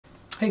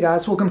Hey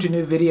guys, welcome to a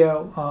new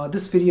video.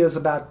 This video is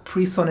about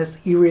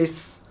PreSonus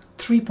Eris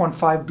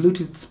 3.5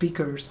 Bluetooth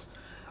speakers.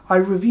 I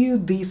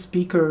reviewed these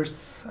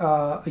speakers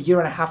a year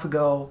and a half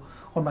ago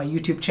on my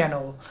YouTube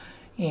channel,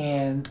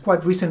 and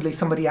quite recently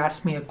somebody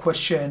asked me a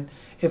question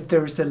if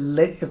there's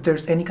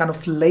any kind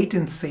of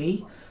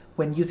latency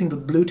when using the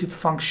Bluetooth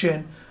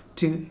function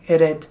to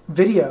edit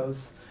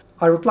videos.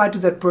 I replied to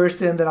that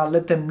person that I'll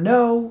let them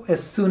know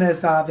as soon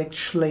as I've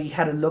actually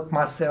had a look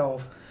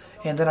myself.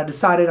 And then I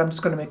decided I'm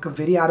just going to make a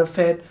video out of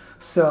it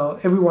so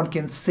everyone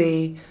can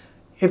see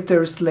if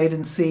there's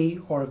latency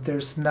or if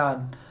there's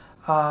none.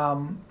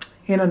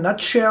 In a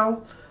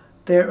nutshell,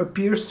 there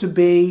appears to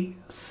be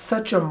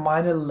such a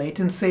minor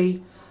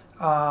latency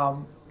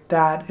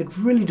that it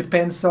really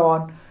depends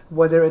on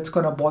whether it's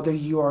going to bother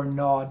you or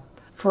not.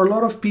 For a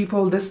lot of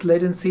people, this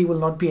latency will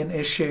not be an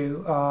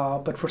issue,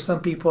 but for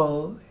some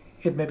people,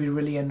 it may be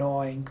really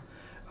annoying.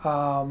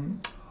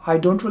 I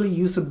don't really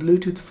use the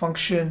Bluetooth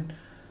function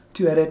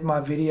to edit my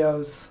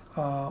videos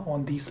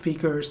on these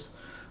speakers,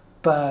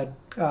 but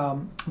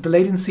the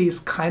latency is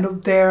kind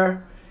of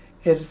there.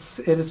 It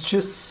is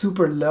just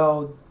super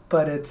low,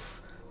 but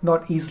it's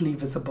not easily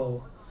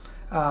visible.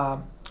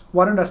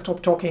 Why don't I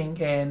stop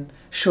talking and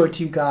show it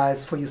to you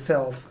guys for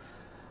yourself.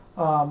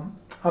 I'm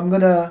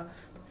gonna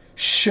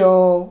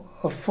show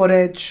a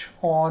footage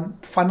on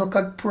Final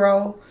Cut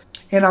Pro,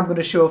 and I'm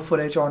gonna show a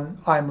footage on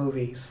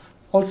iMovies.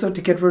 Also, to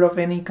get rid of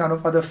any kind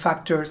of other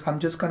factors, I'm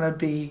just gonna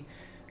be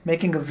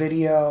making a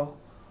video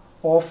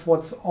of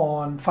what's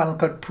on Final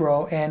Cut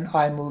Pro and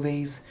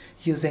iMovies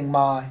using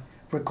my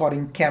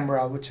recording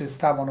camera, which is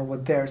that one over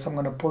there. So I'm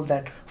going to pull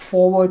that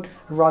forward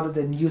rather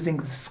than using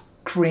the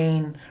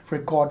screen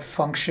record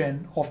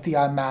function of the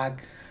iMac,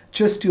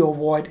 just to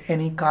avoid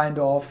any kind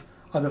of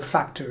other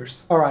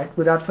factors. Alright,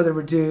 without further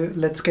ado,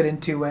 let's get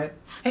into it.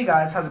 Hey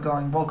guys, how's it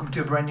going? Welcome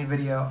to a brand new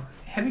video.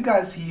 Have you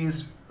guys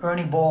used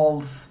Ernie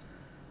Ball's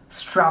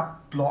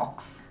strap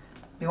blocks?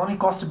 They only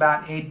cost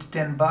about $8 to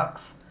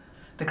 $10.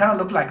 They kind of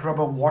look like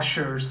rubber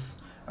washers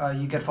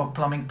you get for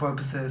plumbing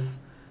purposes,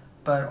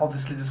 but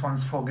obviously this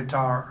one's for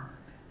guitar.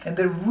 And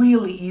they're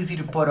really easy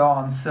to put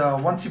on. So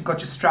once you've got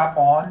your strap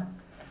on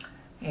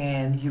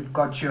and you've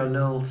got your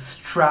little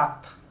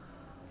strap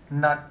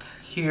nut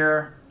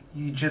here,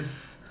 you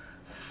just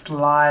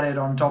slide it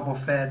on top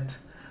of it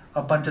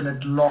up until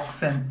it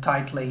locks in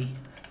tightly.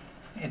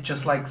 It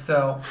just like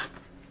so.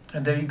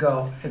 And there you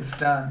go, it's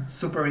done.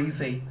 Super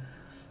easy.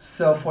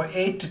 So for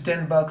 $8 to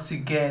 $10 you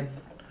get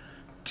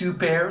 2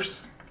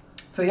 pairs.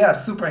 So yeah,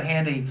 super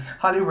handy.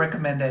 Highly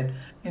recommend it.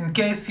 In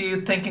case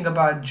you're thinking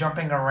about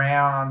jumping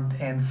around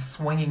and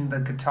swinging the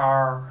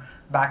guitar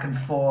back and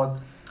forth,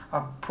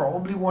 I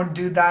probably won't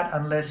do that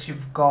unless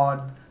you've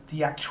got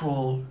the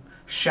actual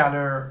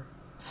shallow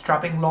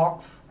strapping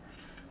locks,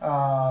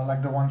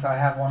 like the ones I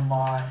have on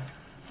my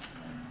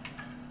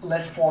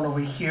Les Paul over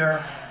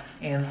here.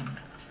 And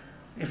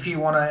if you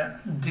want to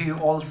do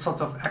all sorts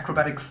of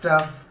acrobatic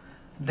stuff,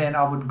 then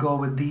I would go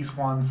with these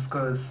ones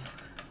because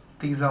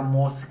these are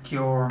more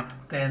secure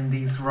than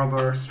these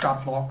rubber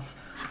strap locks.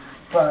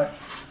 But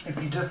if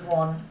you just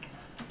want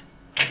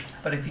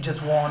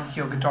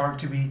your guitar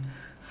to be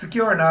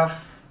secure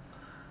enough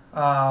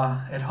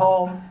at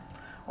home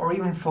or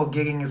even for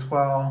gigging as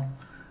well,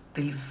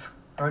 these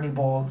Ernie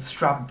Ball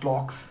strap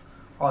blocks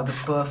are the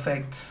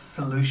perfect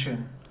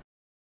solution.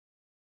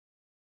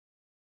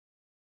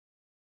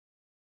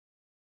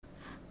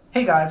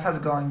 Hey guys, how's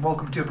it going?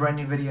 Welcome to a brand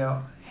new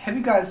video. Have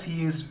you guys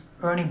used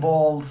Ernie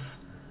Ball's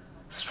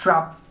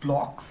strap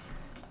blocks?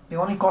 They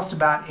only cost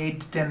about $8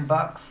 to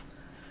 $10.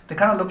 They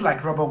kind of look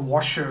like rubber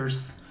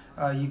washers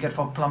you get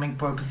for plumbing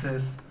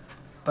purposes,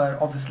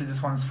 but obviously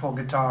this one's for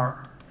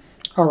guitar.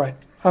 Alright,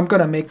 I'm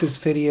gonna make this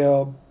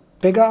video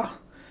bigger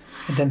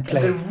and then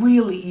play. And they're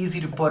really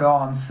easy to put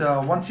on. So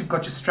once you've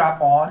got your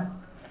strap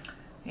on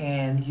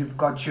and you've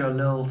got your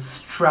little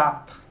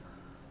strap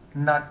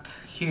nut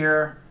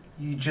here,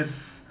 you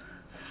just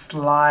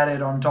slide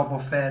it on top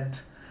of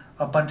it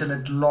up until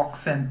it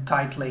locks in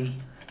tightly.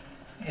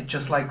 It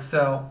just like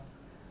so.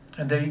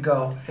 And there you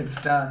go,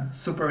 it's done.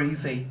 Super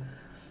easy.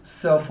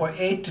 So for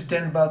 $8 to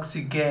 $10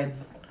 you get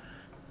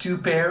 2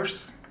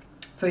 pairs.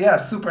 So yeah,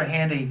 super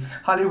handy.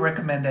 Highly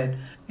recommend it.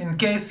 In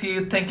case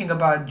you're thinking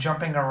about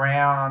jumping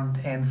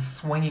around and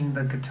swinging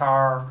the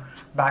guitar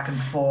back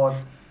and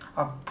forth,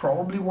 I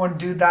probably won't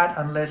do that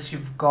unless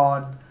you've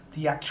got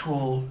the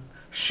actual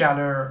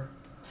shallow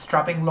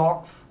strapping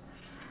locks,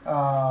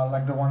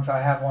 like the ones I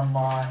have on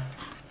my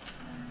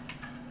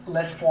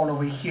Les Paul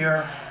over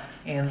here.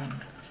 And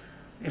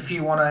if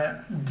you want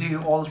to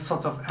do all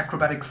sorts of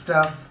acrobatic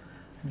stuff,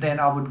 then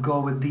I would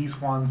go with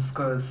these ones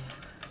because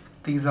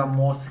these are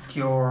more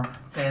secure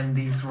than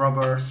these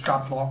rubber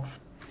strap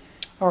locks.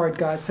 Alright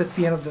guys, that's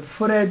the end of the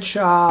footage.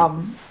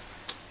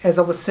 As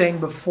I was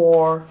saying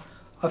before,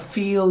 I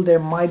feel there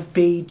might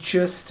be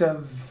just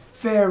a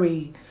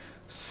very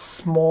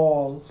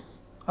small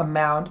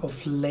amount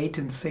of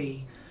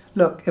latency.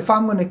 Look, if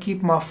I'm going to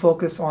keep my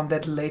focus on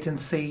that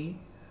latency,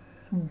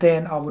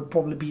 then I would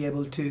probably be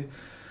able to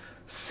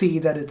see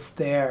that it's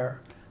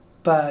there.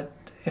 But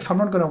if I'm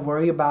not going to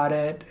worry about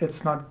it,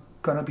 it's not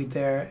going to be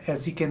there.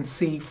 As you can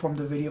see from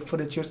the video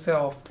footage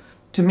yourself,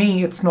 to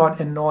me it's not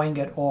annoying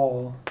at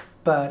all.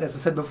 But as I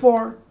said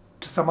before,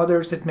 to some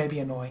others it may be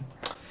annoying.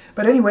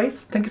 But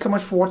anyways, thank you so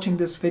much for watching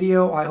this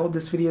video. I hope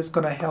this video is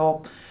going to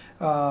help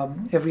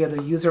every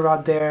other user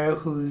out there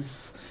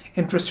who's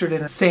interested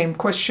in the same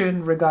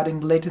question regarding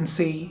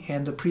latency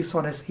and the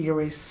PreSonus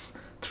Eris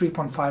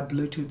 3.5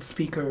 Bluetooth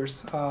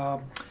speakers.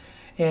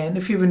 And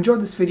if you've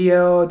enjoyed this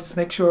video, just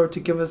make sure to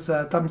give us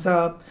a thumbs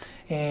up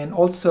and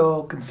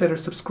also consider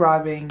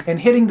subscribing and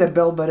hitting that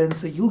bell button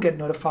so you'll get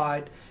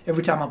notified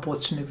every time I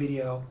post a new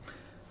video.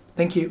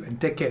 Thank you and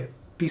take care.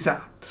 Peace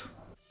out.